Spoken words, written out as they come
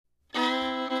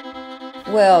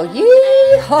Well,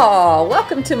 yeehaw!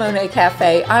 Welcome to Monet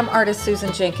Cafe. I'm artist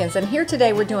Susan Jenkins, and here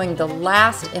today we're doing the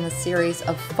last in a series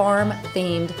of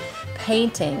farm-themed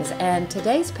paintings. And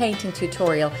today's painting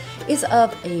tutorial is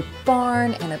of a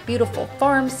barn and a beautiful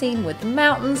farm scene with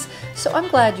mountains. So I'm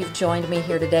glad you've joined me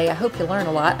here today. I hope you learn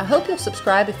a lot. I hope you'll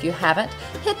subscribe if you haven't.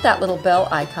 Hit that little bell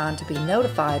icon to be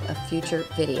notified of future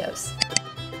videos.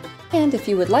 And if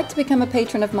you would like to become a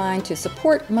patron of mine to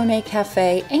support Monet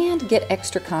Cafe and get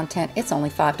extra content, it's only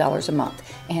 $5 a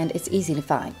month, and it's easy to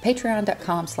find.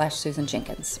 Patreon.com/Susan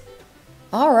Jenkins.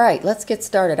 All right, let's get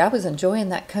started. I was enjoying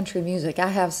that country music. I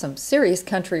have some serious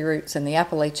country roots in the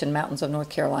Appalachian Mountains of North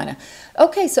Carolina.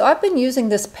 Okay, so I've been using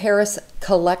this Paris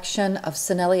collection of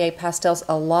Sennelier pastels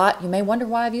a lot. You may wonder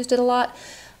why I've used it a lot.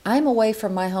 I'm away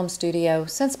from my home studio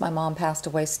since my mom passed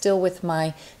away, still with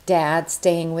my dad,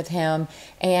 staying with him,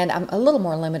 and I'm a little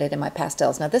more limited in my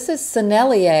pastels. Now this is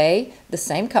Sennelier, the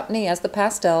same company as the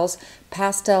pastels,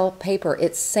 pastel paper.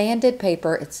 It's sanded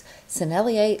paper. It's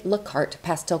Sennelier Le Carte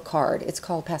Pastel Card. It's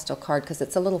called Pastel Card because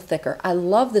it's a little thicker. I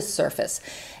love this surface.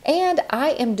 And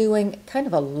I am doing kind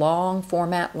of a long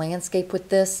format landscape with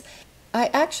this. I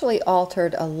actually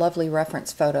altered a lovely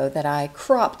reference photo that I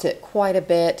cropped it quite a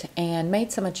bit and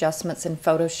made some adjustments in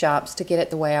Photoshops to get it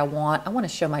the way I want. I want to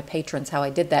show my patrons how I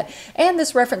did that. And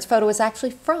this reference photo is actually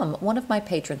from one of my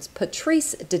patrons,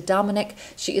 Petrice DiDominic.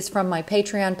 She is from my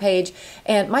Patreon page.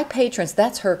 And my patrons,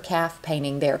 that's her calf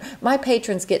painting there. My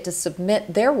patrons get to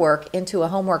submit their work into a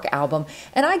homework album,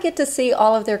 and I get to see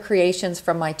all of their creations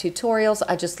from my tutorials.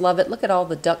 I just love it. Look at all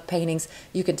the duck paintings.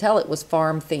 You can tell it was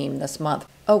farm themed this month.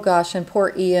 Oh gosh, and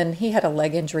poor Ian, he had a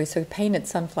leg injury, so he painted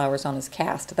sunflowers on his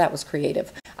cast. That was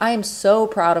creative. I am so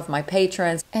proud of my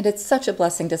patrons, and it's such a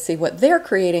blessing to see what they're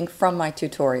creating from my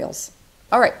tutorials.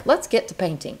 All right, let's get to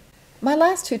painting. My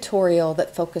last tutorial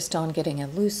that focused on getting a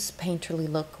loose painterly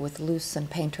look with loose and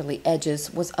painterly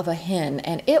edges was of a hen,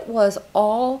 and it was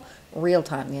all real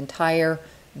time, the entire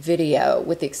video,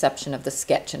 with the exception of the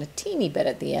sketch and a teeny bit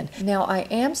at the end. Now I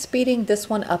am speeding this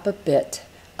one up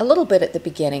a little bit at the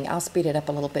beginning. I'll speed it up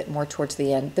a little bit more towards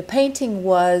the end. The painting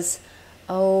was,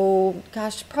 oh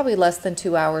gosh, probably less than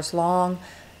 2 hours long.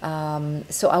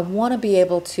 So I want to be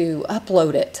able to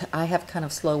upload it. I have kind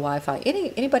of slow Wi-Fi.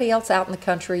 Anybody else out in the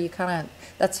country,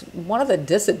 that's one of the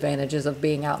disadvantages of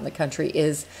being out in the country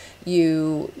is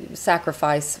you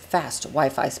sacrifice fast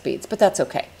Wi-Fi speeds, but that's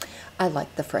okay. I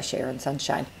like the fresh air and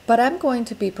sunshine. But I'm going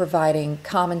to be providing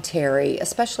commentary,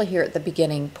 especially here at the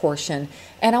beginning portion.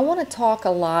 And I want to talk a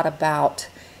lot about,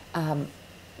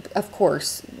 of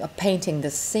course, painting the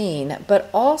scene,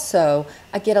 but also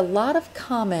I get a lot of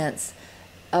comments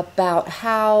about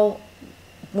how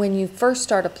when you first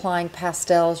start applying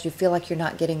pastels, you feel like you're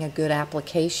not getting a good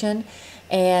application.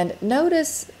 And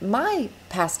notice my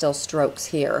pastel strokes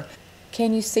here.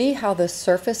 Can you see how the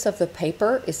surface of the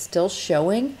paper is still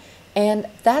showing? And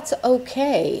that's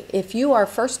okay. If you are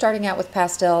first starting out with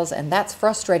pastels and that's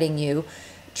frustrating you,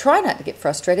 try not to get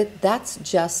frustrated. That's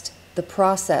just the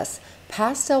process.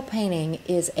 Pastel painting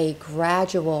is a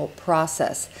gradual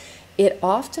process. It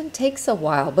often takes a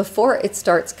while before it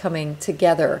starts coming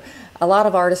together. A lot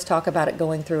of artists talk about it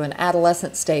going through an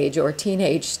adolescent stage or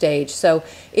teenage stage. So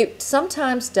it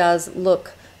sometimes does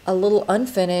look a little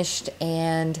unfinished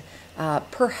and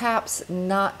perhaps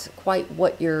not quite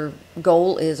what your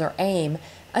goal is or aim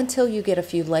until you get a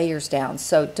few layers down.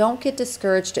 So don't get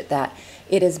discouraged at that.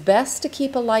 It is best to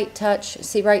keep a light touch.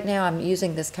 See, right now I'm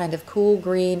using this kind of cool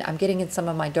green. I'm getting in some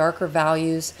of my darker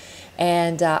values,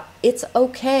 and it's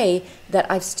okay that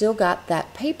I've still got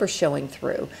that paper showing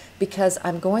through because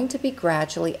I'm going to be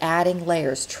gradually adding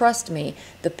layers. Trust me,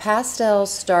 the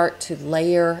pastels start to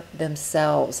layer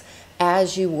themselves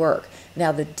as you work.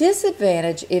 Now the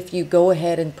disadvantage if you go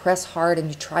ahead and press hard and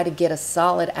you try to get a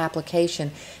solid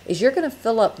application is you're going to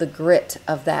fill up the grit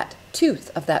of that tooth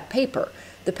of that paper.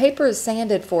 The paper is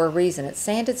sanded for a reason. It's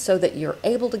sanded so that you're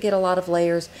able to get a lot of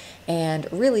layers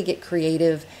and really get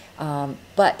creative.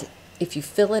 But if you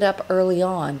fill it up early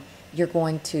on, you're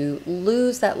going to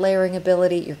lose that layering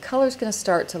ability. Your color's going to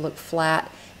start to look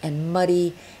flat and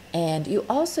muddy, and you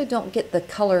also don't get the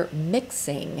color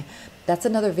mixing. That's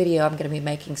another video I'm going to be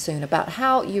making soon about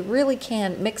how you really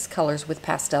can mix colors with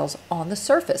pastels on the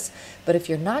surface. But if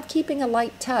you're not keeping a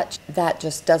light touch, that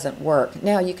just doesn't work.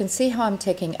 Now you can see how I'm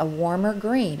taking a warmer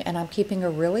green and I'm keeping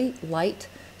a really light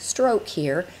stroke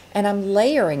here, and I'm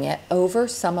layering it over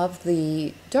some of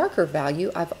the darker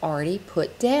value I've already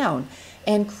put down.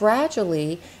 And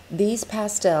gradually these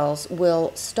pastels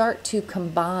will start to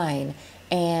combine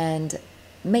and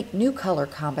make new color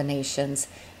combinations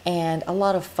and a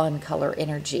lot of fun color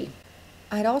energy.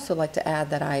 I'd also like to add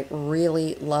that I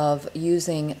really love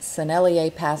using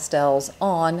Sennelier pastels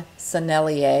on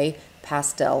Sennelier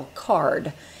pastel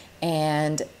card.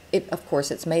 And of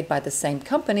course, it's made by the same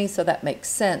company, so that makes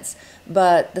sense.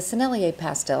 But the Sennelier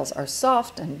pastels are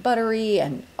soft and buttery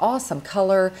and awesome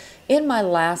color. In my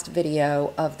last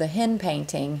video of the hen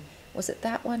painting, was it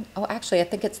that one? Oh, actually, I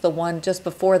think it's the one just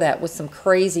before that with some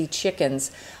crazy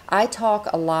chickens. I talk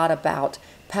a lot about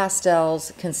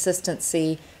pastels,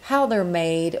 consistency, how they're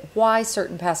made, why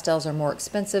certain pastels are more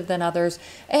expensive than others,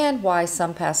 and why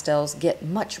some pastels get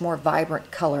much more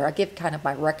vibrant color. I give kind of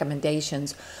my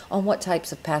recommendations on what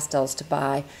types of pastels to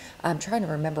buy. I'm trying to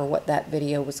remember what that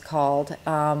video was called,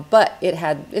 but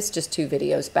it's just 2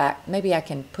 videos back. Maybe I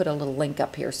can put a little link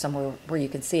up here somewhere where you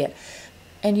can see it.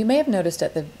 And you may have noticed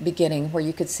at the beginning where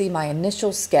you could see my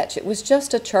initial sketch. It was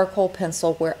just a charcoal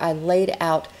pencil where I laid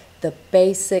out the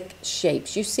basic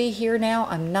shapes. You see here now,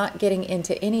 I'm not getting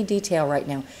into any detail right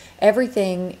now.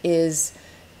 Everything is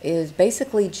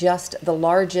basically just the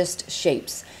largest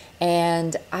shapes.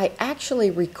 And I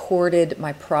actually recorded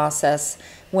my process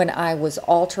when I was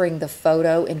altering the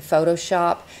photo in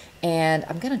Photoshop. And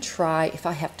I'm going to try, if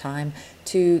I have time,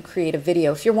 to create a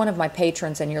video. If you're one of my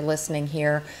patrons and you're listening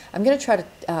here, I'm going to try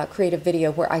to create a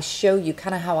video where I show you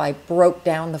kind of how I broke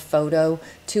down the photo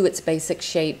to its basic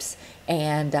shapes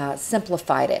and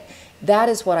simplified it. That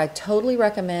is what I totally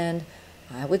recommend.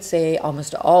 I would say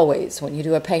almost always when you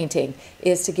do a painting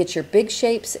is to get your big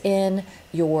shapes in,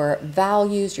 your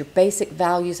values, your basic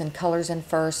values and colors in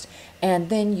first, and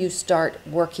then you start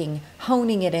working,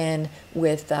 honing it in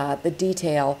with the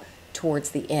detail towards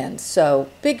the end. So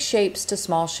big shapes to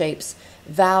small shapes,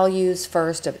 values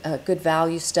first, a good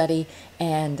value study,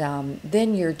 and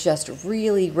then you're just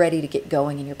really ready to get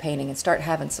going in your painting and start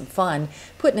having some fun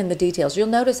putting in the details. You'll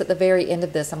notice at the very end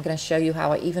of this, I'm going to show you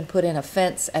how I even put in a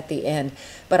fence at the end,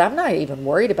 but I'm not even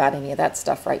worried about any of that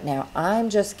stuff right now. I'm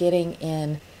just getting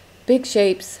in big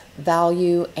shapes,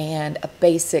 value, and a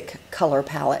basic color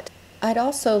palette. I'd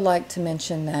also like to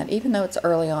mention that even though it's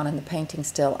early on in the painting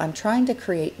still, I'm trying to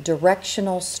create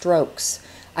directional strokes.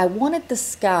 I wanted the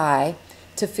sky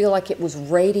to feel like it was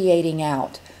radiating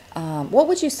out. What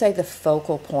would you say the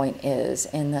focal point is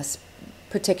in this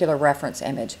particular reference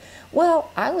image?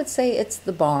 Well, I would say it's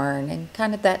the barn and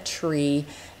kind of that tree.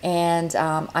 And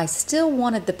I still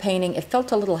wanted the painting, it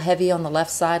felt a little heavy on the left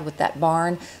side with that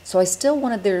barn, so I still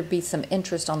wanted there to be some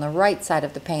interest on the right side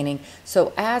of the painting.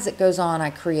 So as it goes on, I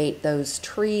create those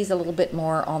trees a little bit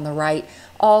more on the right.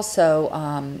 Also,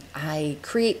 I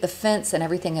create the fence and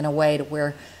everything in a way to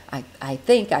where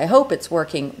I hope it's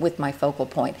working with my focal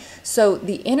point. So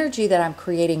the energy that I'm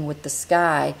creating with the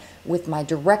sky, with my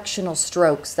directional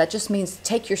strokes, that just means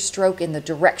take your stroke in the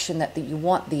direction that you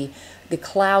want the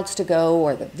clouds to go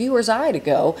or the viewer's eye to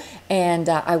go. And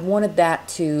I wanted that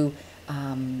to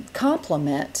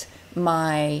complement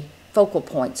my focal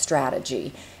point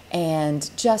strategy and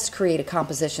just create a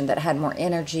composition that had more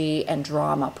energy and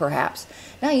drama, perhaps.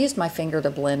 Now I used my finger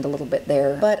to blend a little bit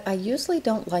there, but I usually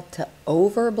don't like to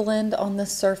over blend on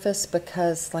this surface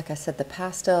because, like I said, the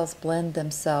pastels blend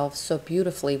themselves so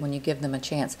beautifully when you give them a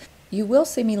chance. You will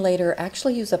see me later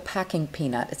actually use a packing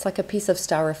peanut. It's like a piece of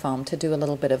styrofoam to do a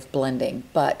little bit of blending,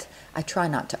 but I try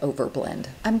not to over blend.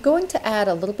 I'm going to add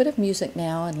a little bit of music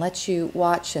now and let you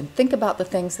watch and think about the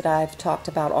things that I've talked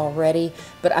about already,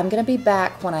 but I'm going to be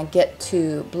back when I get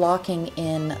to blocking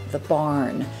in the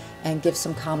barn and give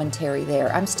some commentary there.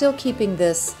 I'm still keeping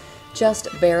this just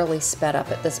barely sped up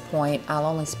at this point. I'll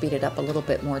only speed it up a little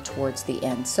bit more towards the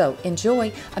end. So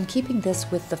enjoy. I'm keeping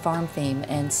this with the farm theme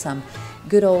and some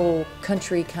good old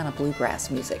country kind of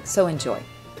bluegrass music. So enjoy.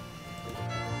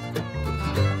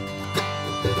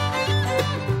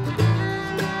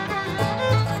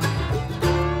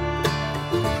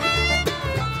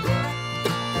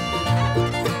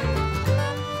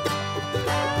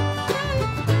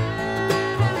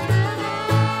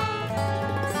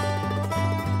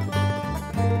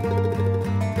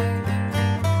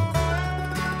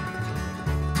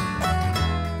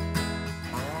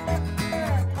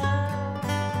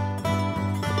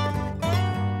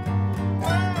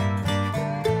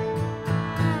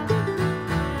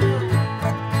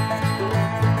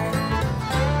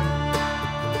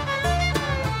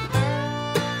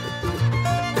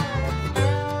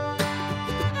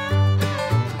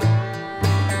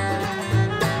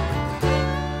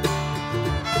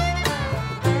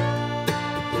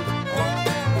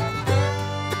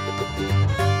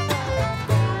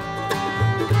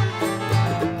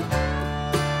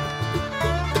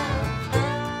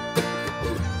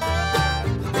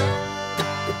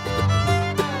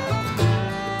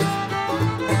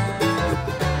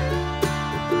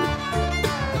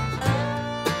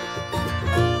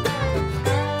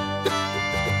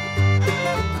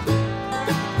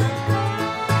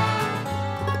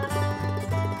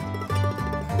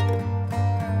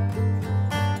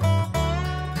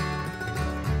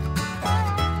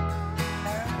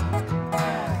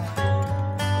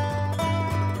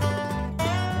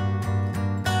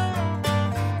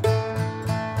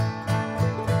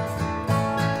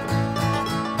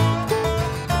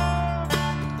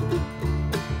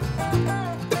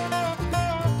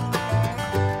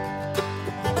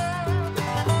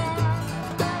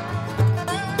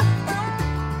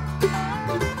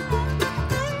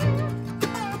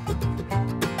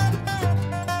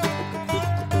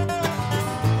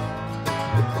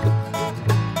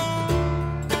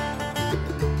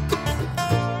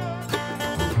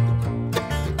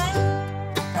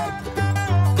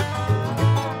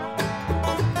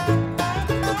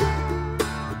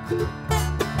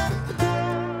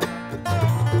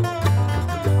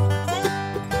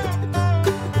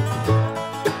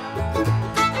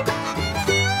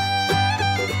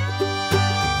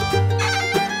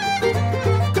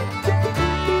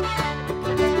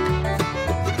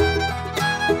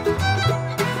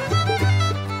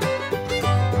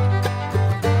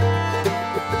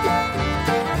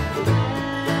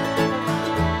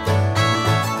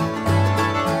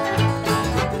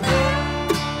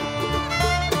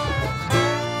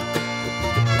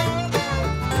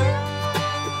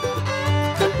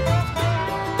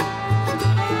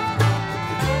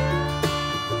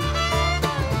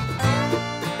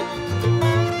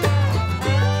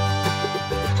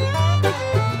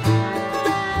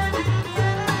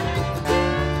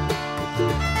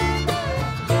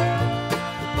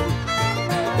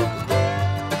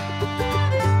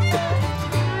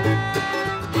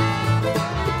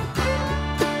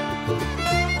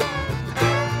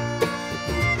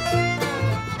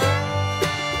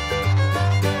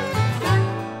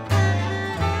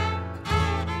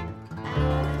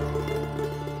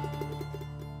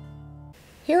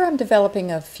 Here I'm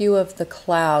developing a few of the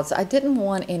clouds. I didn't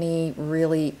want any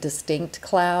really distinct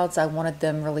clouds. I wanted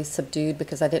them really subdued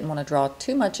because I didn't want to draw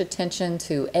too much attention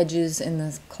to edges in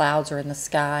the clouds or in the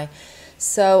sky.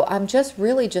 So I'm just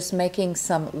really just making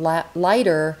some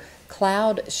lighter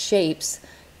cloud shapes,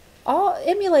 all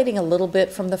emulating a little bit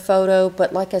from the photo,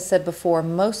 but like I said before,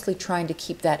 mostly trying to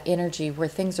keep that energy where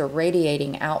things are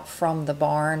radiating out from the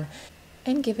barn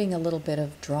and giving a little bit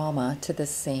of drama to this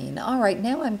scene. All right,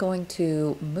 now I'm going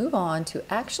to move on to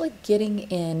actually getting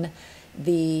in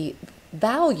the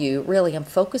value. Really, I'm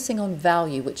focusing on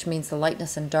value, which means the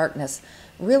lightness and darkness,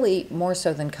 really more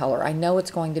so than color. I know it's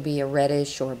going to be a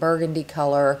reddish or burgundy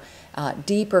color,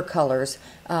 deeper colors.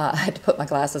 I had to put my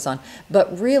glasses on.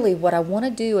 But really what I want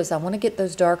to do is I want to get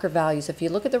those darker values. If you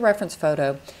look at the reference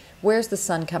photo, where's the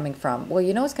sun coming from? Well,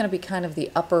 you know it's going to be kind of the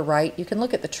upper right. You can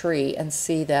look at the tree and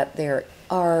see that there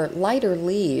are lighter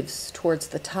leaves towards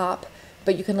the top,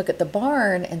 but you can look at the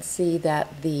barn and see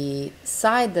that the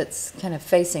side that's kind of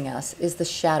facing us is the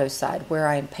shadow side where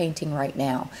I'm painting right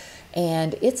now.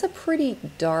 And it's a pretty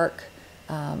dark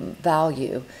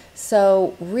value.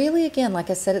 So really, again,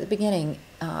 like I said at the beginning,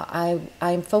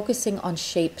 I'm focusing on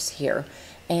shapes here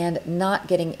and not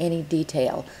getting any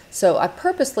detail. So I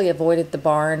purposely avoided the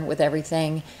barn with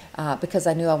everything because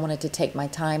I knew I wanted to take my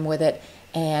time with it.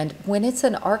 And when it's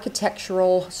an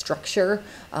architectural structure,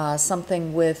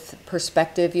 something with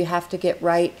perspective you have to get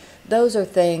right, those are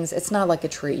things, it's not like a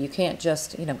tree. You can't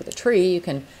just, with a tree, you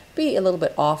can be a little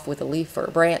bit off with a leaf or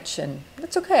a branch and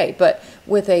that's okay. But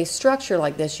with a structure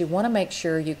like this, you want to make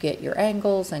sure you get your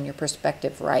angles and your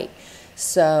perspective right.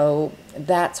 So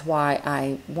that's why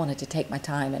I wanted to take my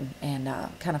time and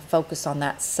kind of focus on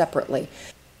that separately.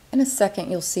 In a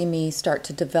second, you'll see me start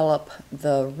to develop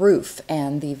the roof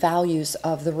and the values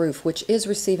of the roof, which is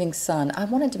receiving sun. I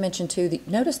wanted to mention too,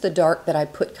 notice the dark that I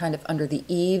put kind of under the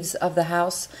eaves of the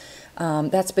house.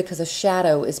 That's because a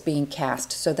shadow is being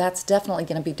cast. So that's definitely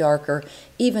going to be darker,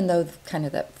 even though kind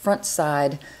of the front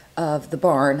side of the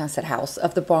barn, I said house,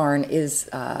 of the barn is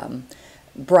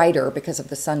brighter because of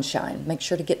the sunshine. Make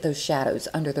sure to get those shadows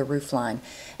under the roof line.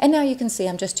 And now you can see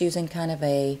I'm just using kind of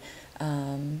a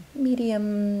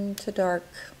medium to dark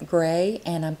gray,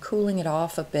 and I'm cooling it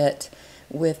off a bit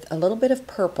with a little bit of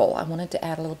purple. I wanted to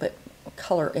add a little bit of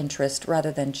color interest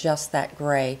rather than just that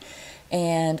gray.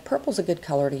 And purple's a good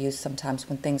color to use sometimes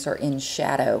when things are in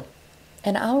shadow.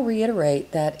 And I'll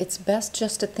reiterate that it's best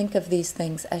just to think of these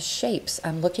things as shapes.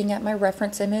 I'm looking at my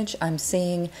reference image. I'm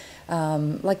seeing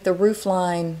like the roof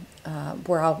line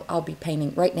where I'll be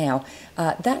painting right now.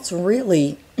 That's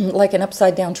really like an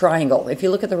upside down triangle. If you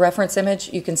look at the reference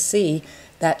image, you can see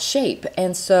that shape.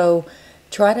 And so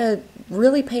try to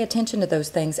really pay attention to those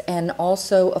things, and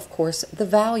also, of course, the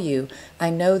value. I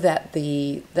know that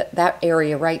that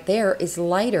area right there is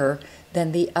lighter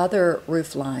than the other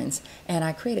roof lines, and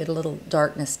I created a little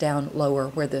darkness down lower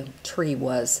where the tree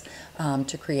was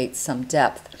to create some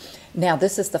depth. Now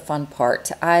this is the fun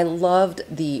part. I loved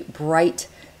the bright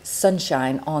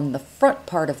sunshine on the front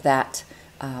part of that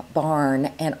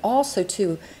barn, and also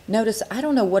too, notice, I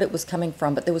don't know what it was coming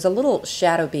from, but there was a little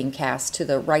shadow being cast to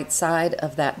the right side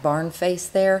of that barn face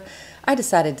there. I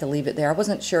decided to leave it there. I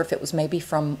wasn't sure if it was maybe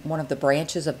from one of the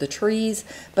branches of the trees,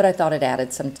 but I thought it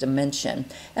added some dimension.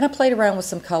 And I played around with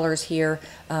some colors here,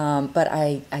 but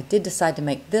I did decide to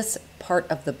make this part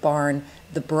of the barn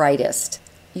the brightest.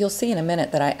 You'll see in a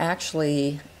minute that I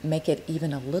actually make it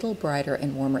even a little brighter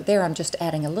and warmer. There I'm just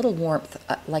adding a little warmth,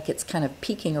 like it's kind of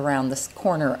peeking around this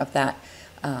corner of that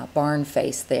barn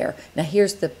face there. Now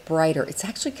here's the brighter, it's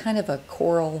actually kind of a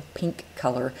coral pink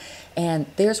color, and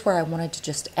there's where I wanted to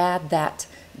just add that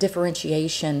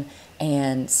differentiation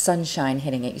and sunshine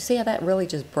hitting it. You see how that really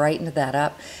just brightened that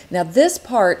up? Now this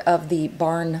part of the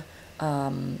barn,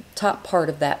 top part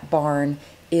of that barn,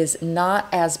 is not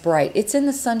as bright. It's in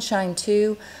the sunshine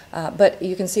too, but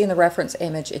you can see in the reference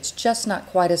image, it's just not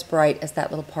quite as bright as that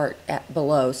little part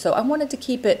below. So I wanted to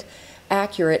keep it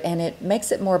accurate, and it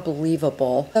makes it more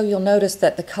believable. So you'll notice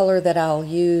that the color that I'll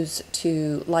use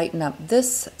to lighten up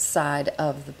this side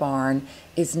of the barn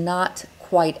is not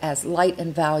quite as light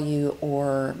in value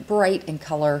or bright in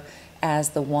color as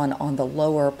the one on the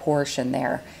lower portion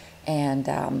there. And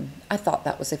I thought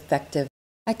that was effective.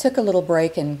 I took a little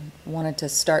break and wanted to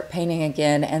start painting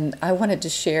again, and I wanted to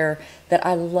share that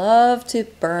I love to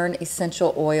burn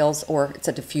essential oils, or it's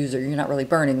a diffuser, you're not really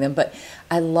burning them, but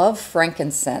I love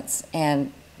frankincense,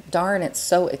 and darn, it's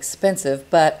so expensive,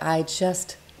 but I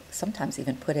just sometimes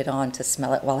even put it on to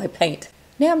smell it while I paint.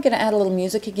 Now I'm going to add a little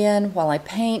music again while I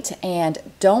paint, and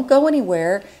don't go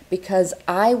anywhere because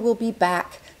I will be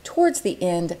back towards the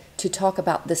end to talk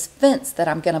about this fence that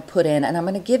I'm going to put in, and I'm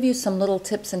going to give you some little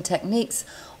tips and techniques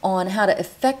on how to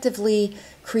effectively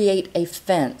create a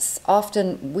fence.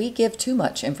 Often we give too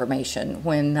much information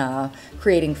when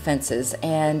creating fences,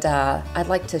 and I'd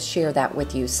like to share that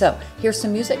with you. So here's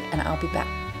some music and I'll be back.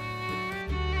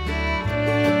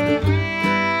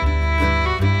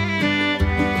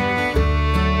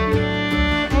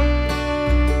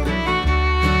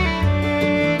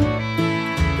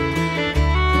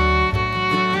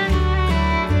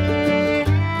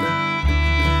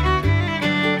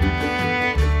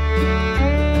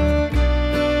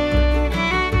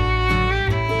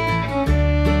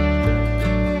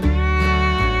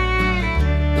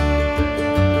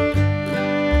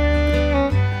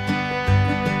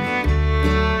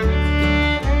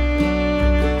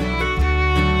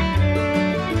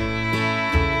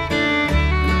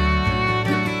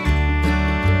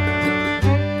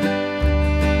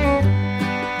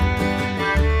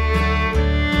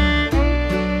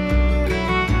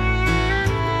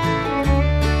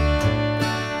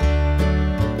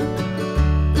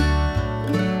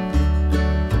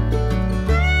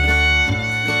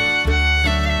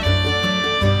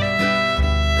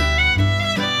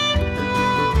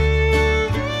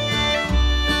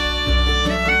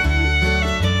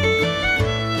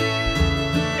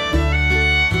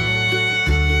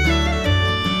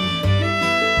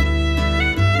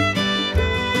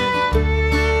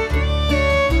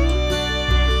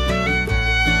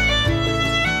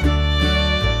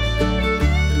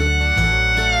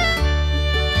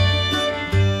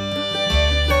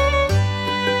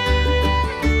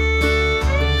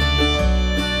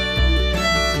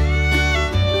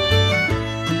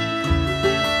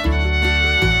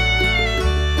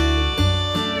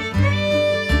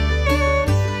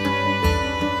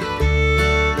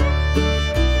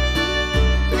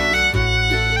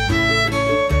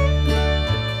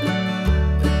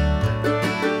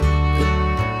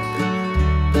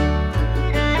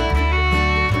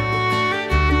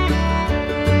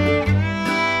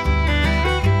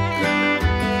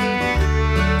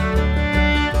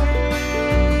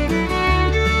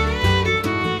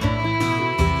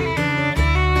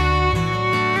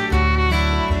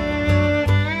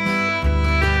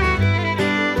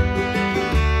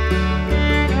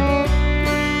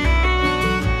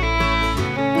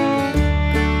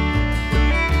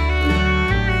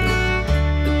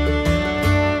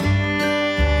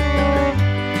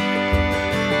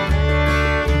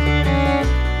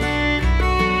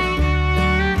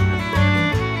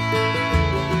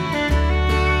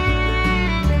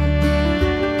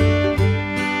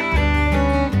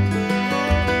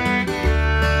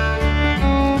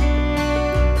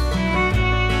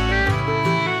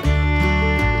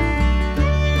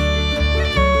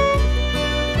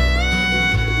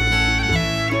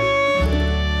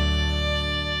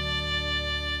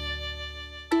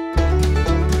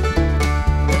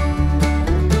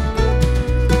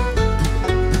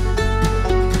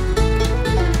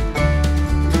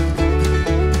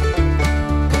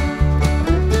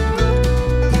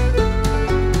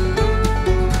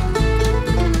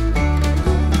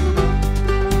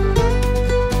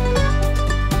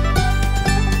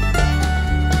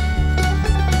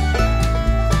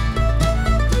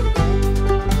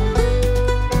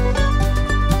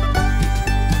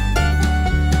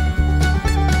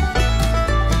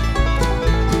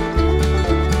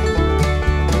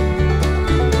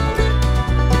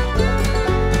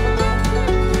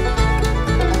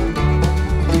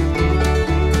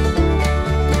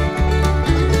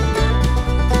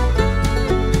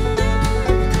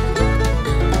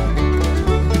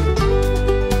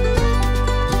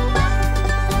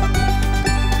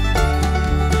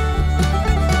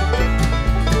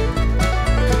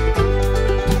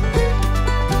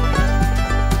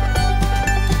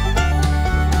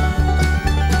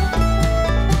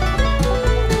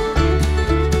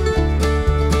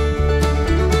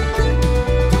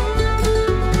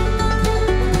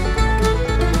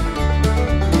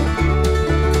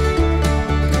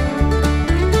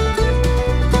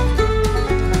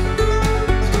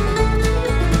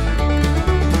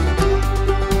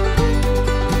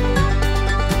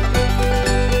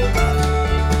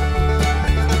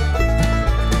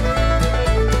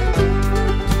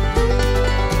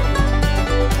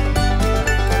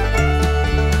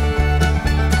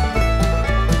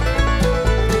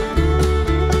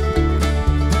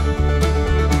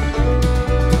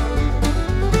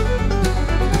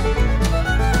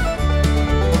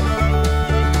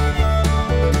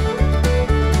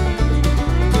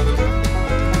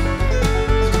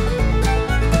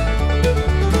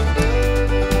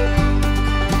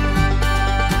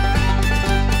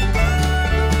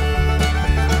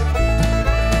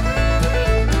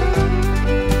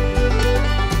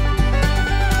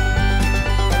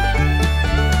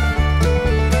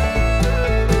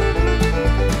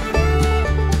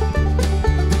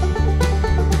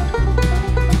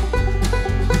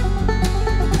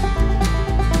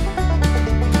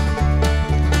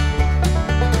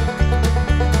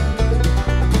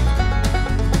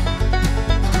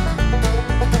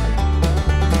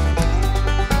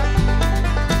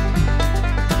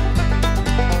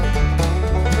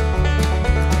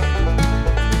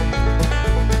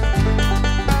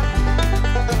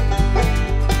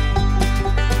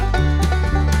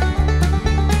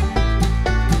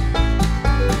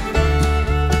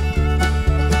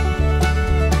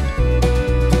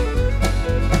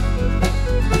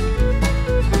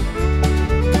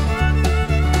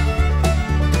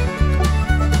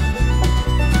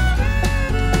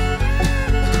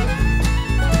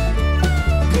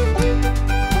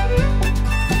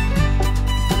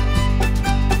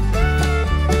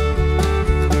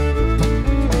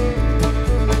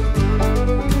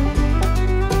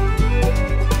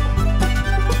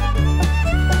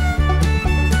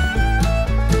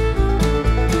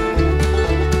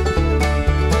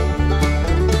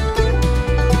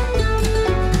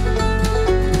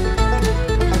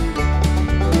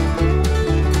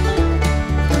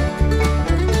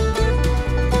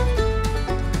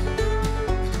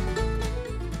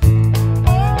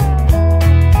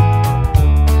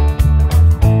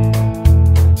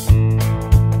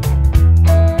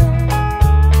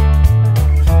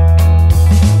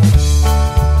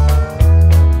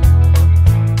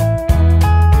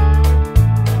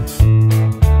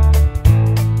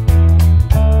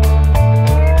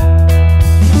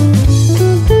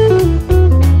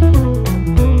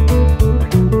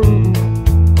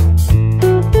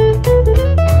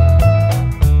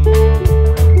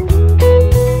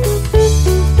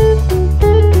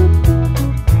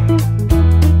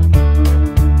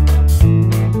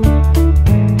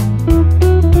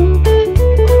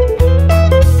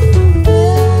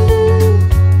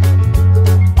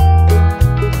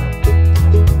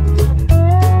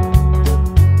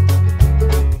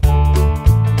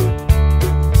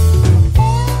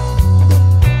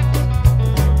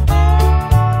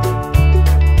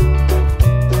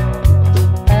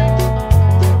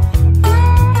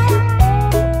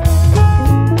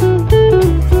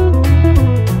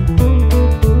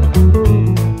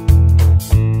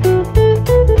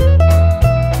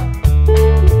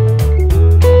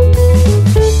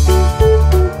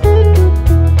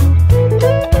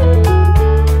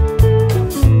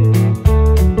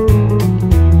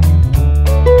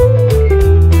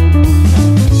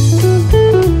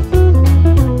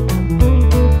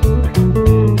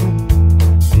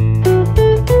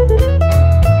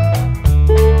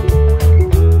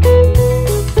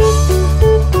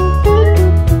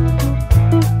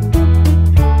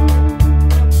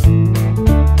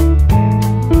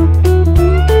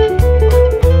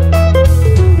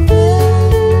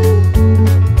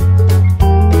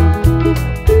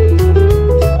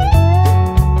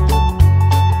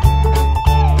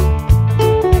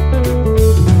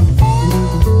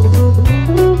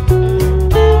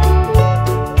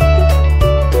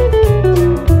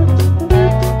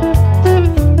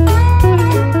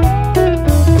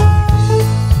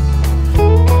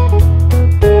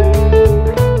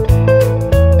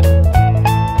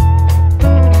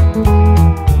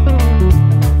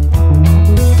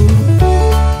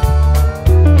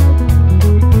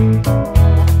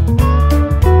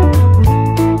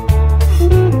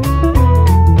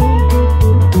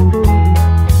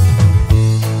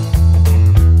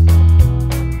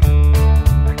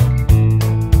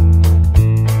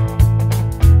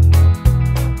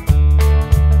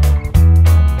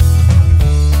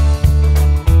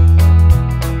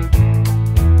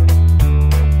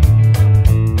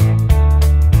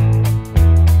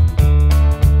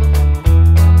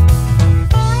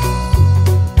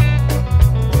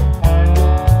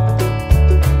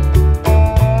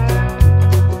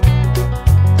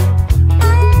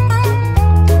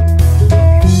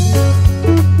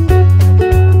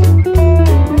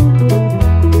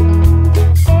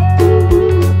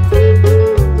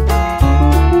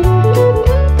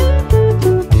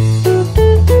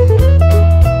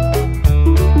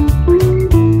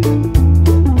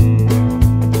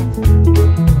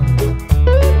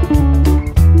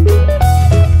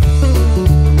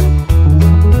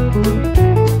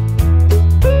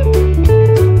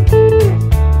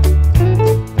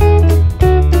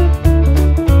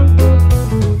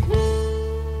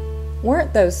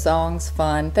 those songs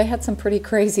fun? They had some pretty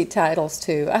crazy titles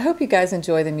too. I hope you guys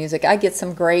enjoy the music. I get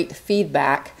some great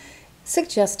feedback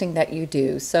suggesting that you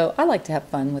do. So I like to have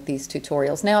fun with these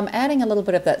tutorials. Now I'm adding a little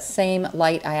bit of that same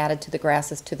light I added to the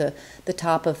grasses to the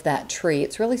top of that tree.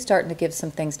 It's really starting to give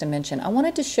some things dimension. I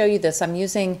wanted to show you this. I'm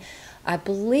using, I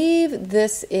believe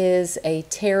this is a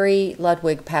Terry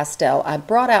Ludwig pastel. I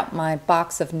brought out my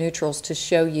box of neutrals to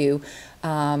show you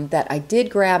that I did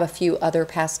grab a few other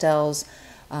pastels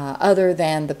other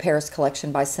than the Paris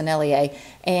collection by Sennelier,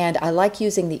 and I like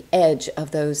using the edge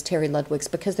of those Terry Ludwigs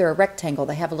because they're a rectangle.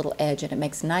 They have a little edge and it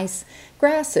makes nice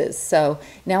grasses. So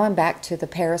now I'm back to the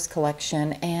Paris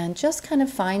collection and just kind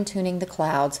of fine-tuning the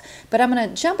clouds, but I'm going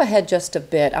to jump ahead just a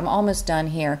bit. I'm almost done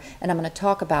here, and I'm going to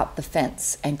talk about the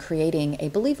fence and creating a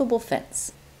believable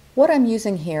fence. What I'm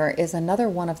using here is another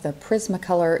one of the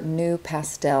Prismacolor new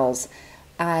pastels.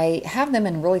 I have them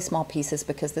in really small pieces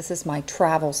because this is my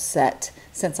travel set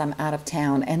since I'm out of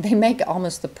town, and they make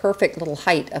almost the perfect little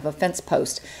height of a fence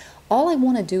post. All I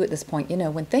want to do at this point, you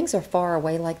know, when things are far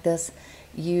away like this,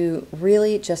 you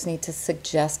really just need to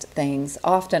suggest things.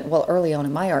 Often, well, early on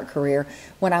in my art career,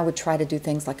 when I would try to do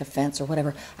things like a fence or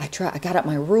whatever, I got out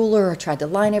my ruler, I tried to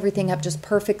line everything up just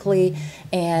perfectly,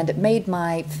 and made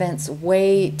my fence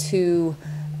way too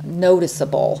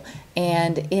noticeable.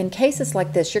 And in cases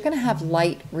like this, you're going to have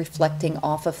light reflecting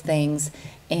off of things,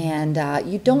 and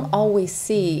you don't always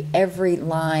see every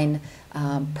line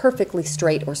perfectly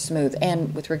straight or smooth.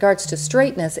 And with regards to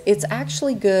straightness, it's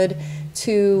actually good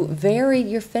to vary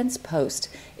your fence post.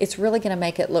 It's really going to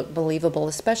make it look believable,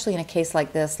 especially in a case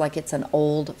like this, like it's an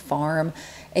old farm.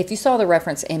 If you saw the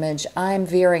reference image, I'm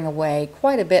veering away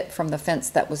quite a bit from the fence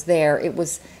that was there. It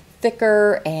was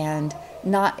thicker and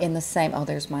not in the same, oh,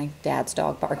 there's my dad's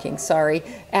dog barking, sorry,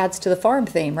 adds to the farm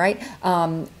theme, right?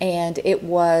 And it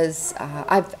was,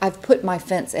 I've put my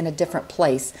fence in a different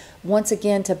place. Once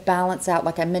again, to balance out,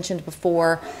 like I mentioned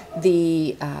before,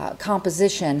 the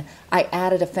composition, I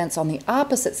added a fence on the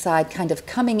opposite side, kind of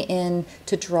coming in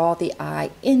to draw the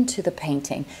eye into the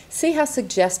painting. See how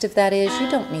suggestive that is? You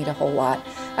don't need a whole lot.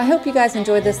 I hope you guys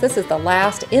enjoyed this. This is the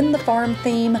last in the farm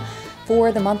theme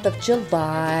for the month of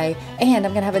July, and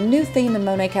I'm going to have a new theme in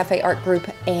Monet Cafe Art Group,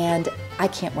 and I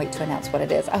can't wait to announce what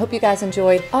it is. I hope you guys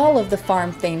enjoyed all of the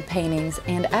farm themed paintings,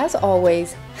 and as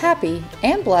always, happy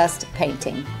and blessed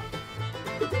painting.